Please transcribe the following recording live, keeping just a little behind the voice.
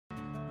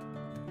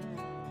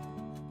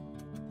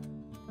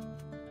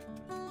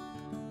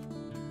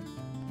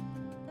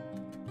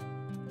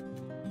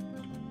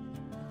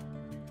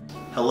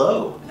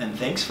Hello, and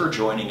thanks for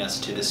joining us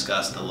to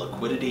discuss the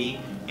liquidity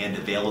and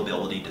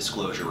availability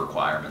disclosure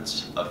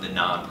requirements of the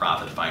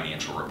Nonprofit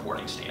Financial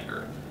Reporting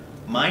Standard.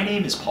 My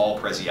name is Paul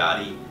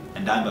Preziotti,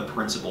 and I'm a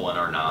principal in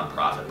our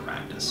nonprofit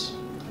practice.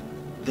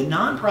 The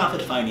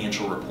Nonprofit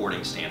Financial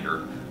Reporting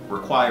Standard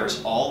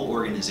requires all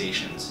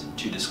organizations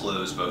to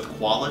disclose both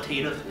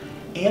qualitative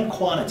and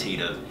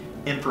quantitative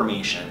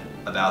information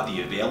about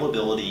the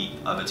availability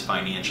of its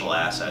financial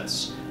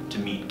assets to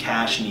meet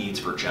cash needs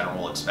for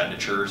general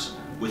expenditures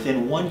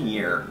within 1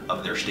 year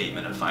of their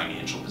statement of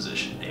financial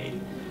position date.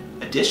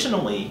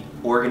 Additionally,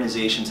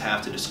 organizations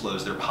have to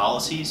disclose their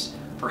policies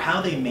for how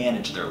they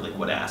manage their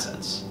liquid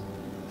assets.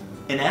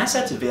 An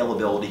asset's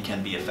availability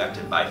can be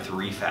affected by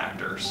 3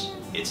 factors: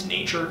 its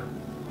nature,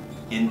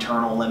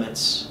 internal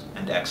limits,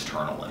 and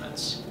external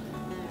limits.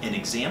 An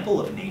example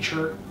of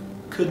nature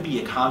could be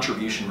a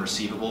contribution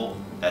receivable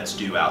that's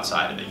due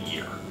outside of a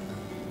year.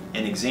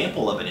 An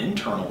example of an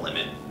internal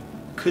limit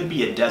could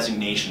be a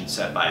designation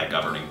set by a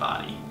governing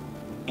body.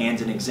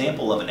 And an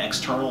example of an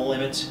external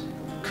limit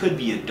could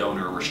be a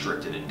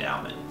donor-restricted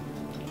endowment.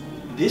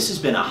 This has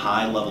been a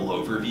high-level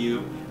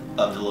overview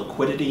of the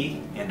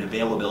liquidity and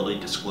availability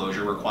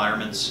disclosure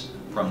requirements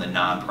from the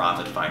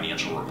Nonprofit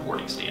Financial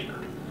Reporting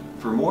Standard.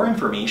 For more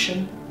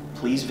information,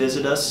 please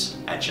visit us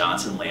at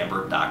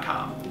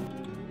johnsonlambert.com.